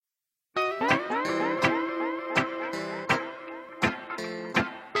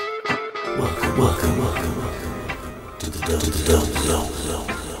Welcome to the Dub Zone.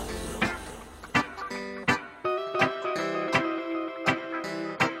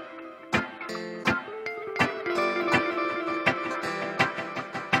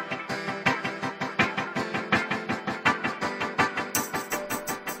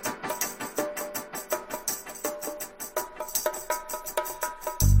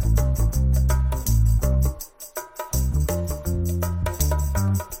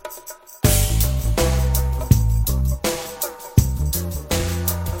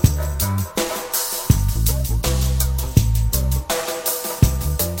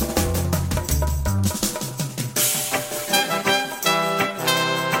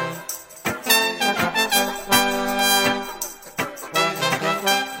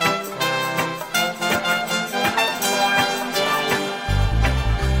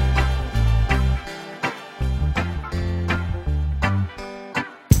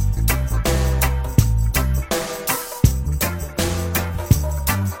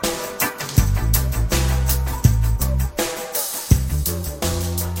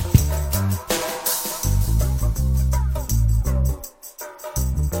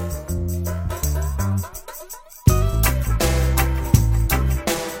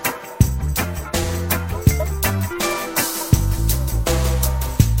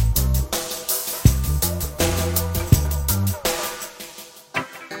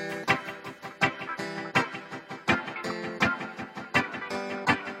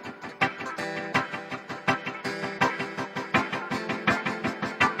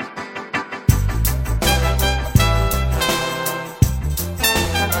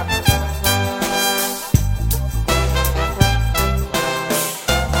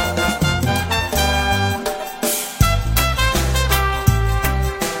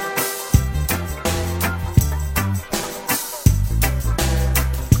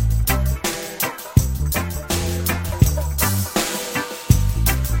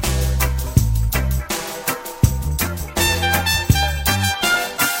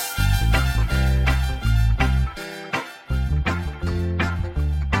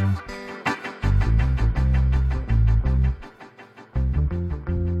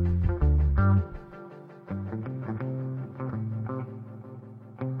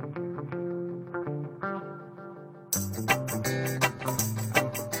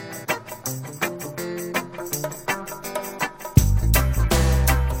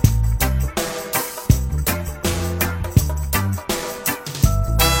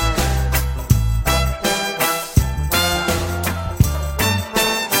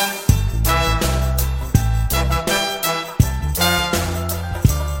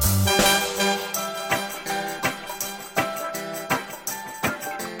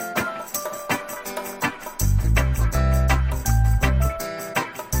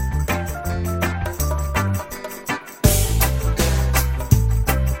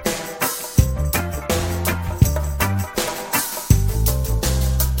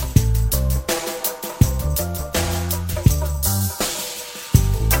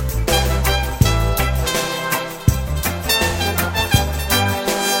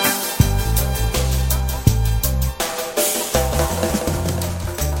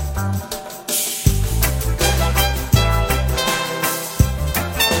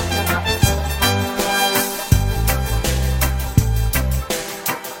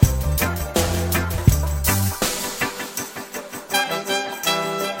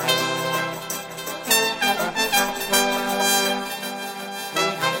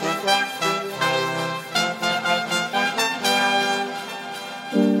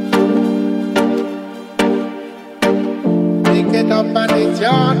 up and it's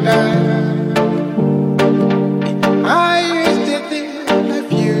your turn. I used to think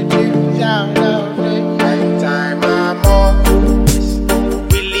if you do down every time I'm on this,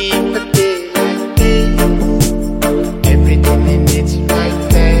 we leave the day like this. Everything in its right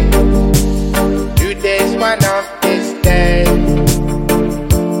place. Today's one of this day.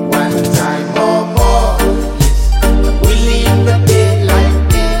 One time or more, yes, we leave the day like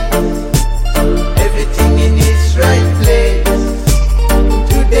this. Everything in its right place.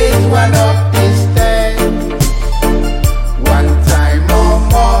 Today's one of this day. One time or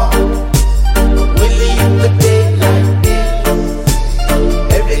more, we leave the day like this.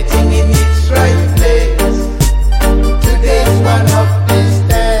 Everything in its right place. Today's one of this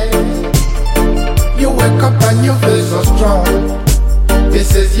day. You wake up and you feel so strong.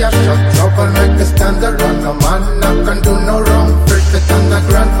 This is your shot, trouble make a stand around. No man not can do no wrong. First fit on the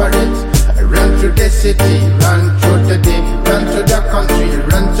ground for it. Run through the city, run through the day, run through the country,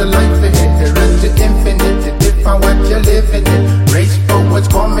 run to life ahead, run to infinity, different what you're living in. Race for what's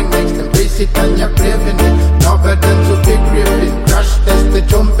coming next. Embrace it and you're craving it. Never than to be gripping. Crash test the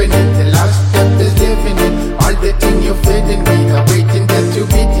jumping it. The last step is living it. All the thing you're fading with are waiting there to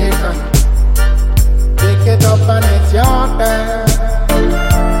be taken. Pick it up and it's your turn.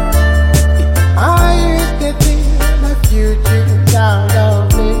 I used to think the future out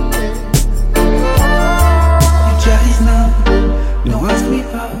of me. Future is now, don't ask me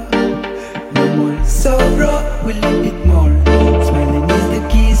how. No more sorrow, we live it more. Smiling is the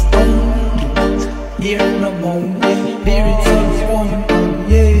keystone. Here no more, lyrics on the phone.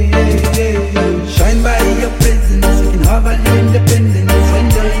 Yeah. Shine by your presence, you can have a new independence.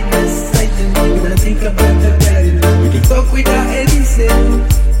 Enjoy the silence, we don't think about the guidance. We can talk with our Edison.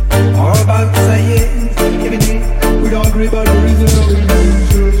 All about science, every day we don't agree about the reason of the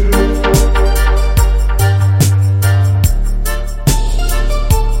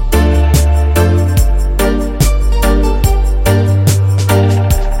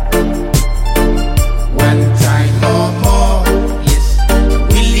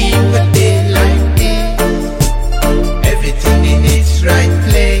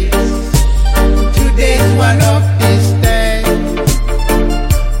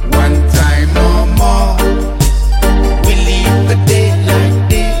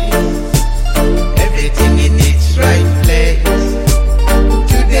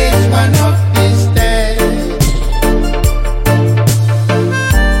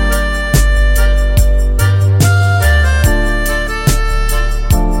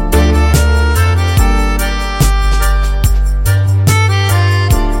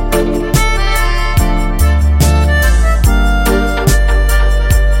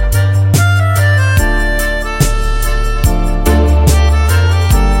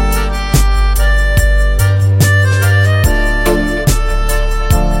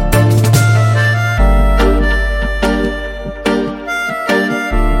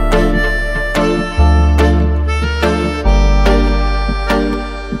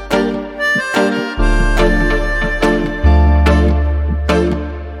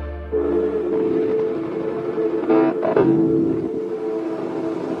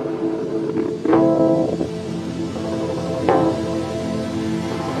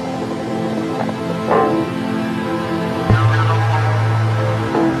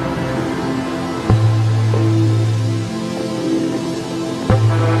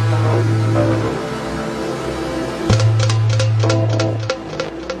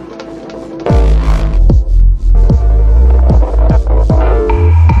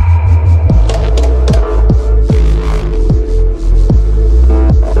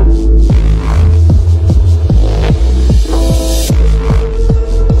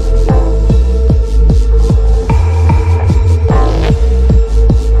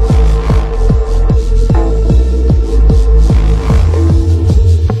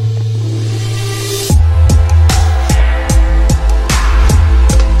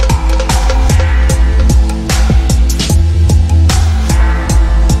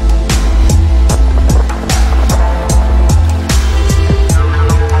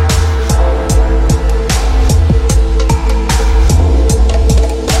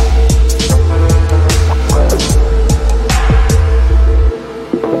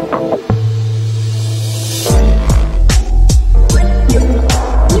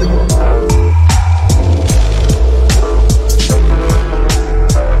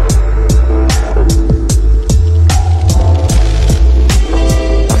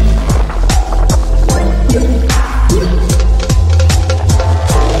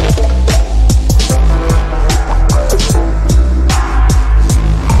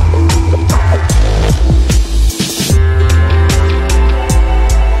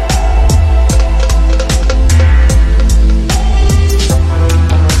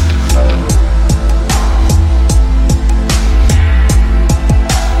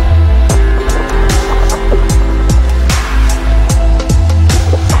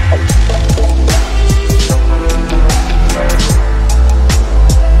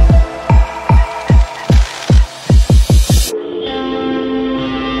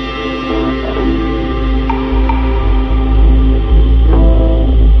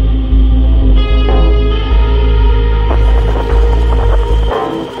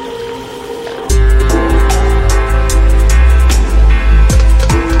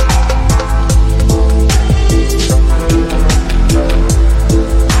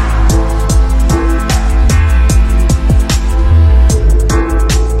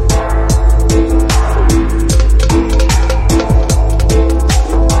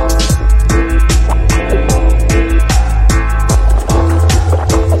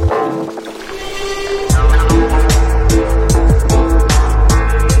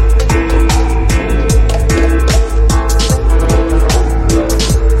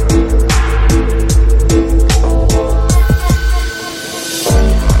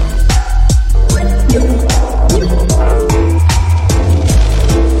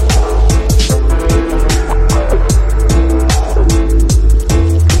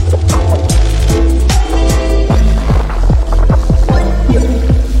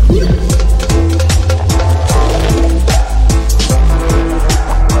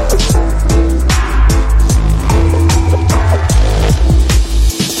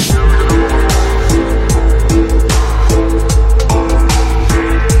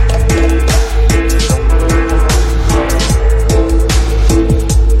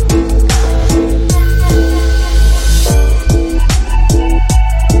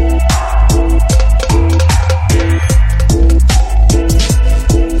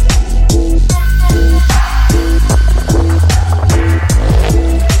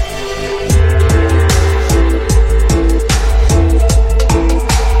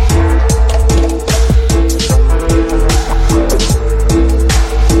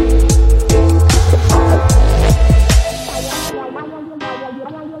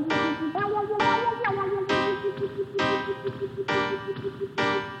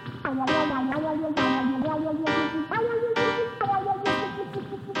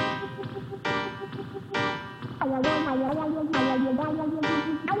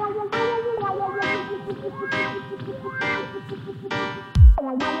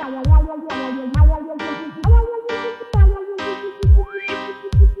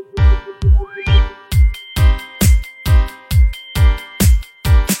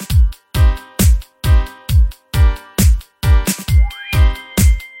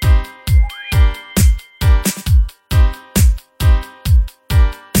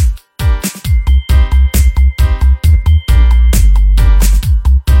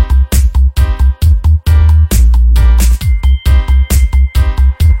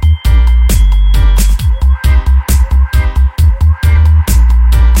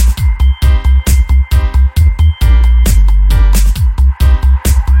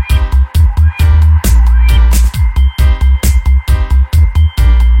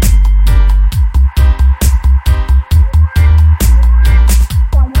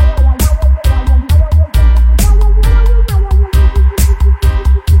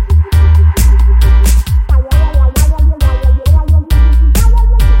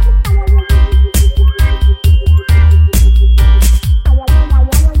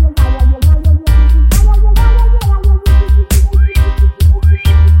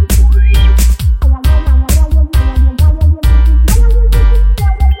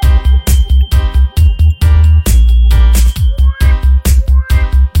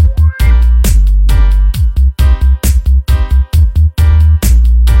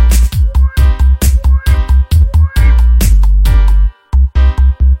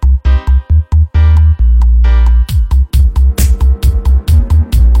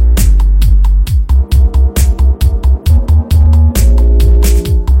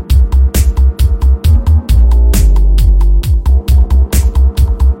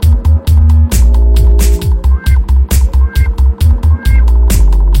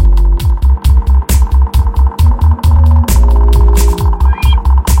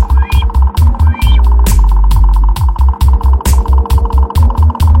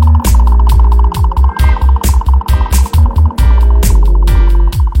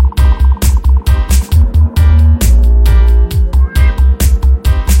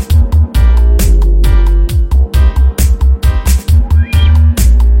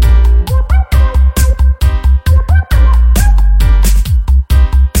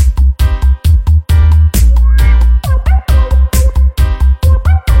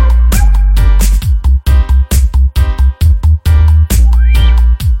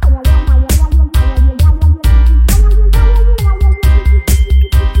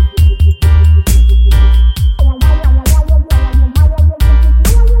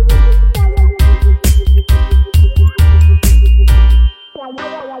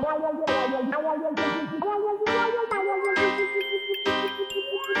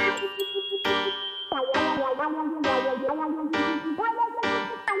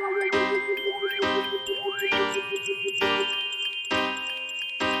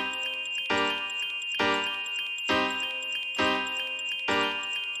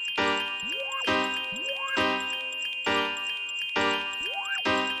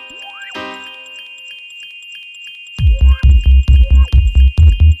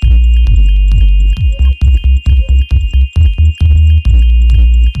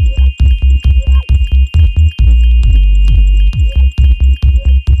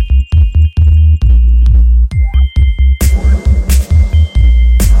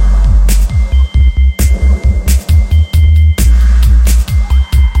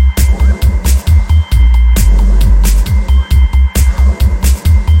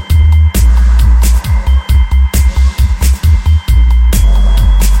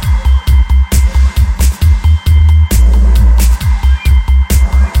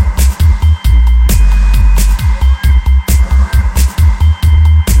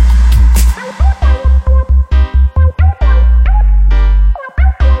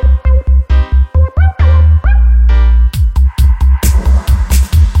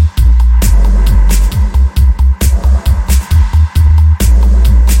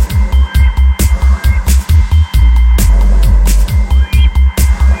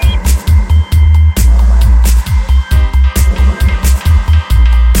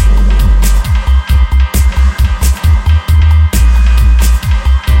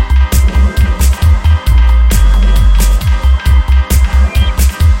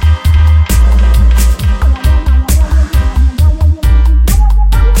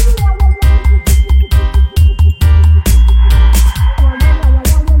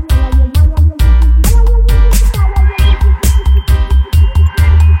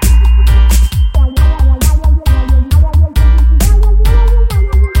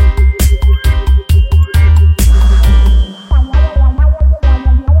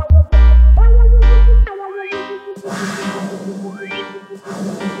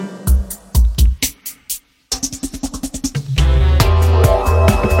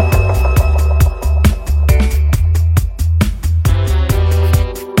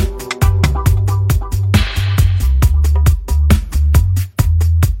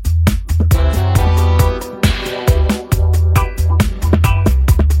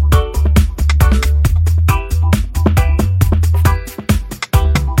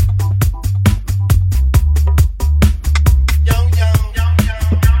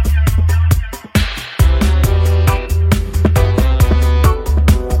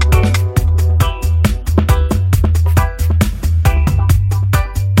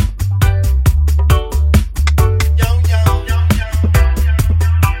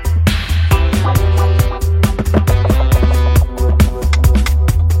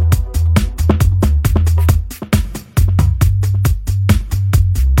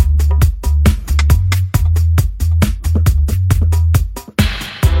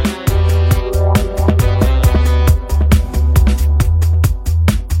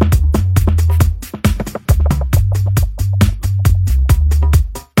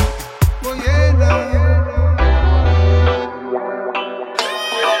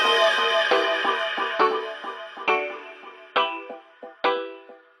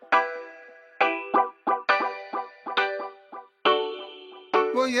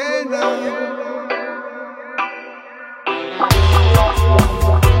Oh yeah, now.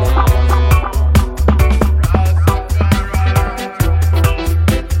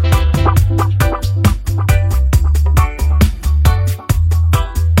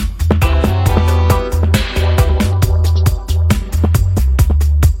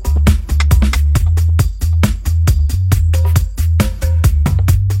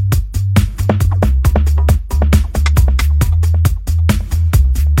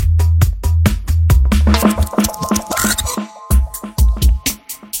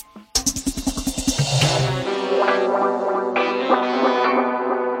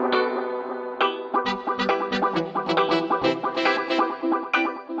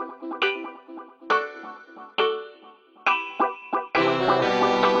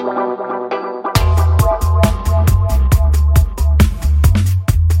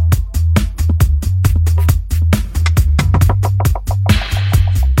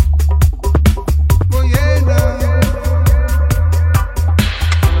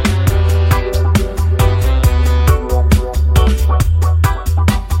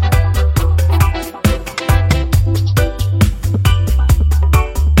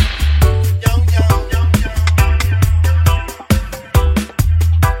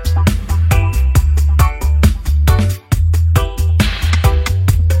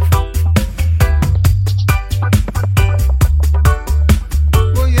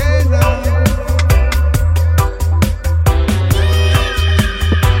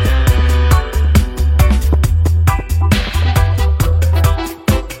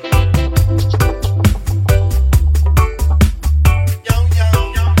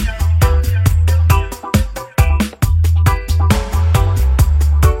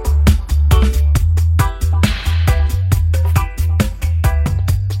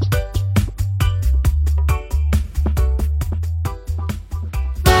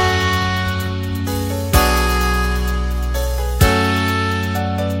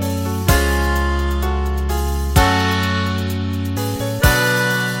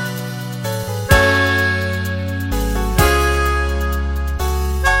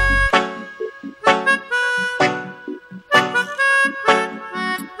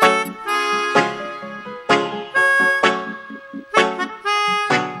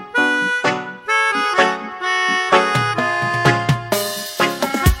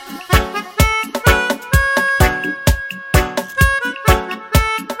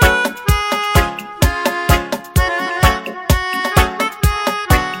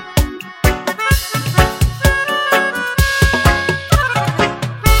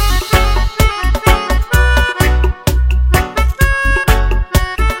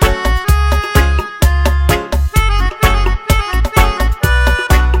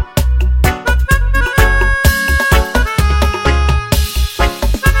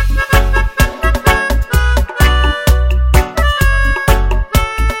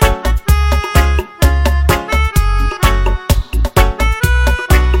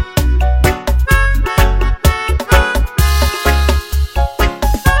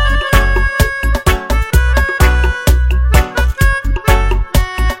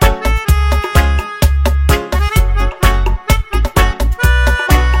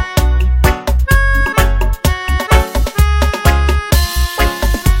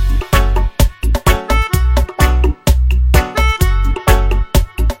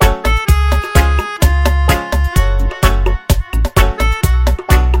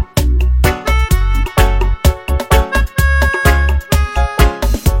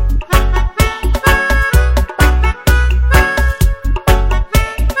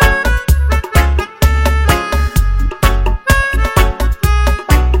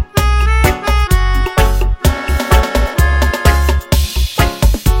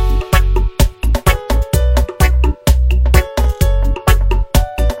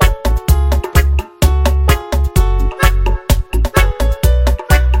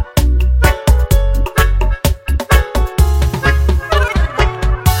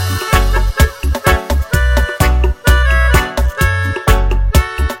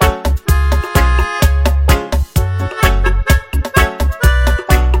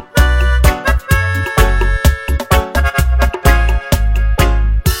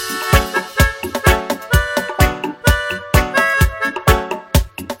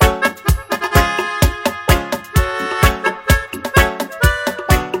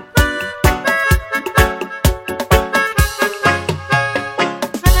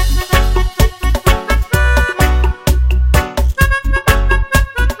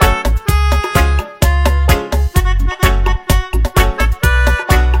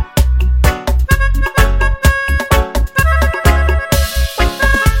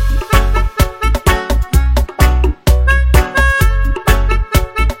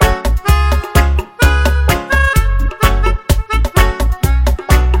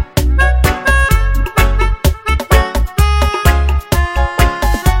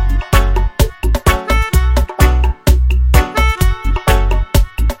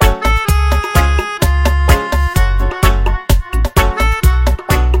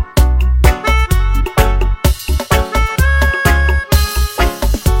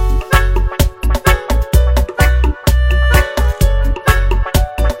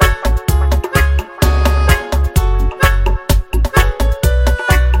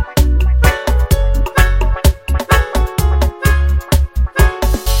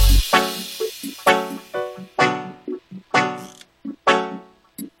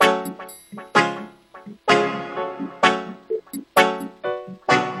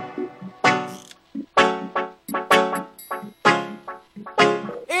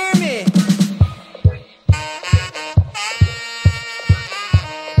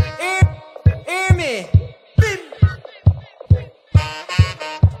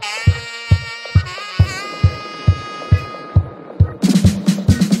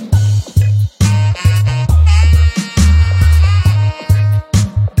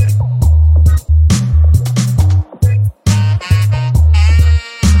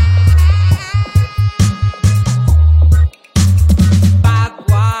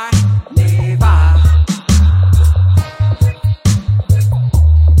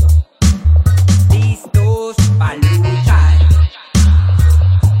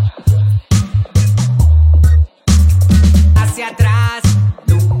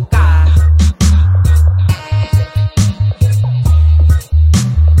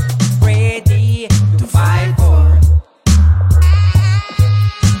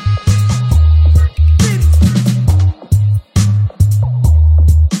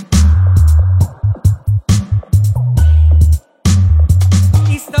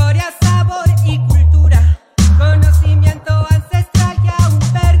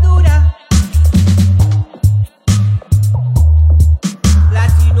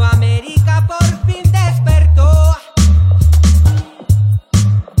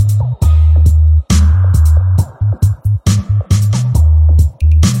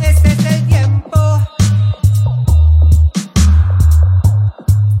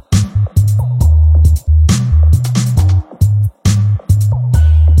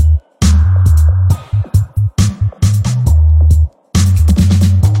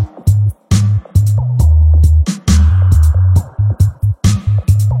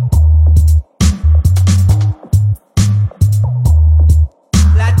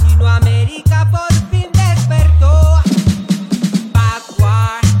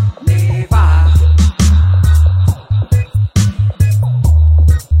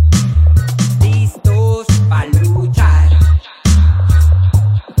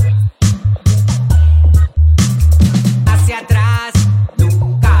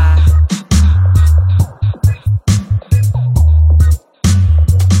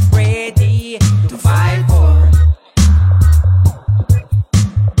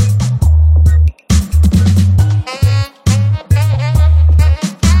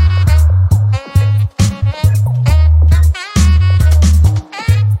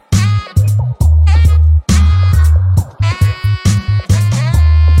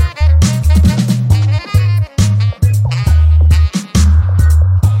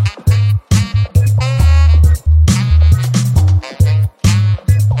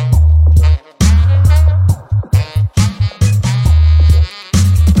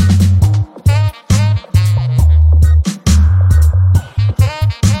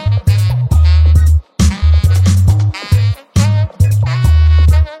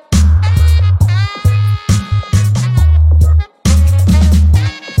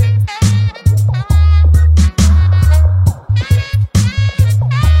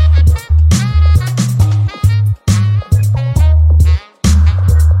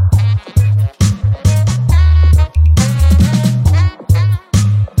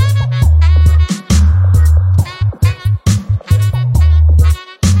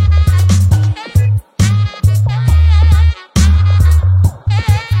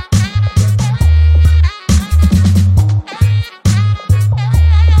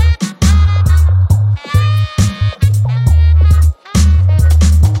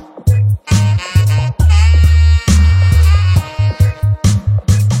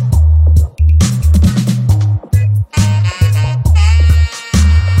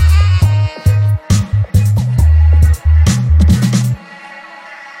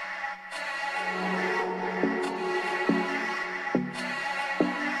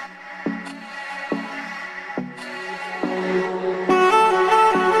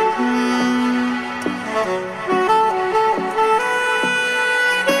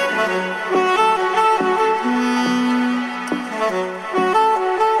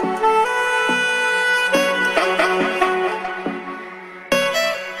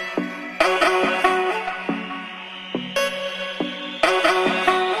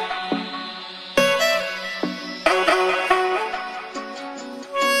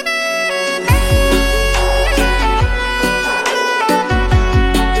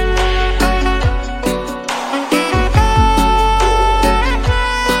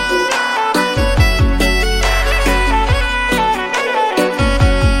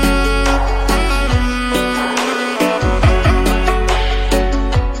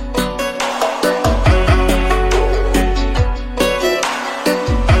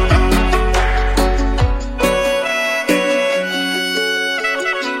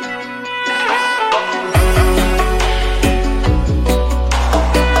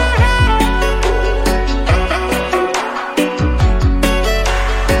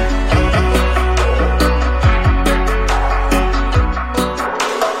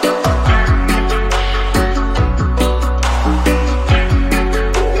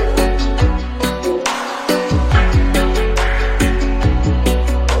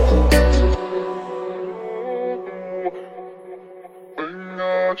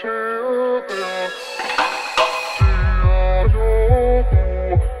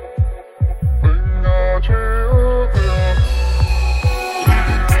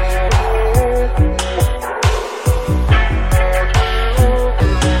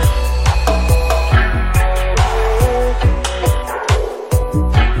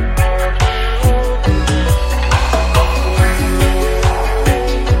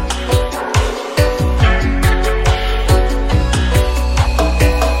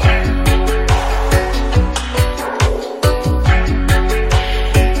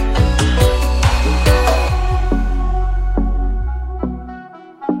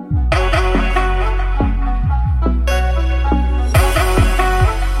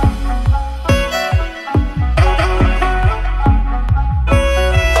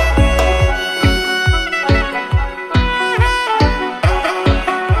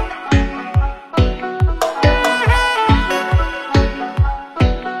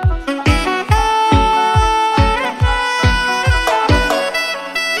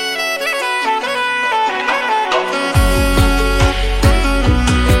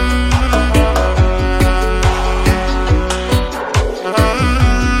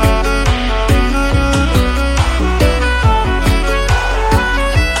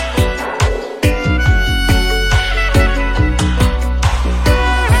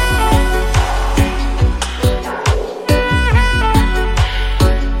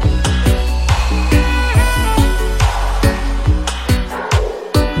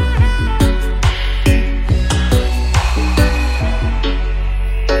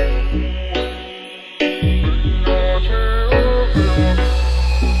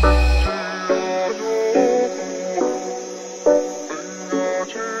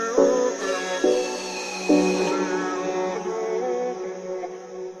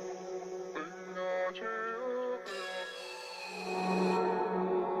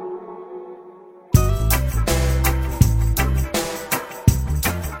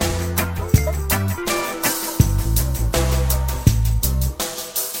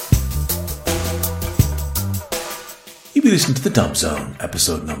 You're listening to the Dub Zone,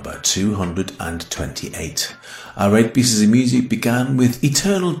 episode number 228. Our 8 pieces of music began with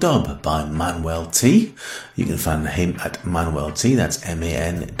Eternal Dub by Manwel T. You can find him at Manwel T, that's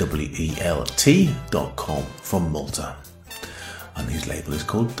MANWELT.com, from Malta. And his label is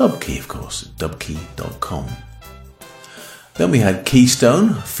called Dubkey, of course, dubkey.com. Then we had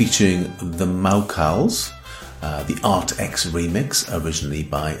Keystone featuring the MauCals, the Art X remix, originally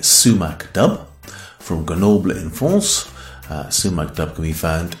by Sumac Dub from Grenoble in France. Sumac Dub can be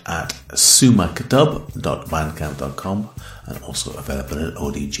found at sumacdub.bandcamp.com and also available at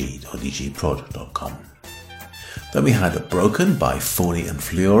odgprod.com. Then we had Broken by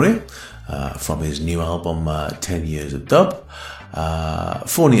PhonianadFlore from his new album 10 Years of Dub.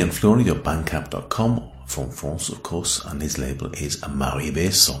 PhonianadFlore.bandcamp.com from France, of course, and his label is Maree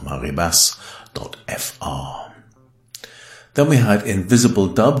or mareebas.fr. Then we had Invisible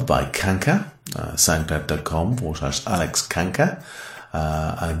Dub by Kanka, soundcloud.com/Alex Kanka,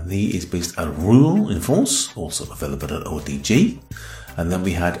 and he is based at Rouen in France, also available at ODG. And then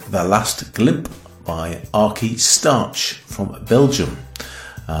we had The Last Glimp by Arky Starch from Belgium,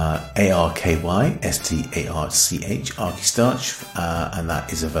 ARKY Arky Starch, and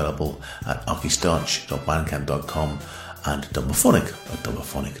that is available at arkystarch.bandcamp.com and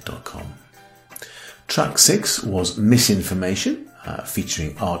Dubophonic.com. Track 6 was Misinformation,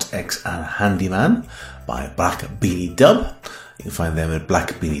 featuring Art X and Handyman by Black Beanie Dub. You can find them at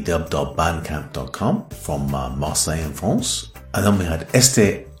blackbeaniedub.bandcamp.com from Marseille in France. And then we had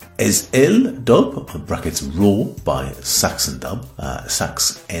Este Dub, brackets Raw, by Saxon Dub,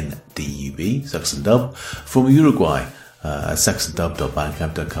 Sax N-D-U-B, Saxon Dub, from Uruguay,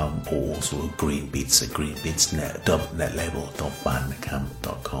 saxondub.bandcamp.com, or also Green Beats at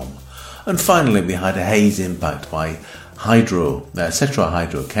greenbeatsnetlabel.bandcamp.com. And finally, we had a Haze Impact by Tetra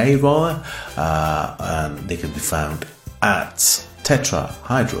Hydro K, and they can be found at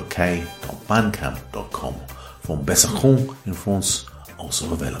tetrahydrok.bandcamp.com from Besançon in France,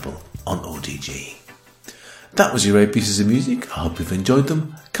 also available on ODG. That was your 8 pieces of music. I hope you've enjoyed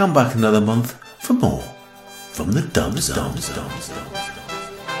them. Come back another month for more from the Dub Zone.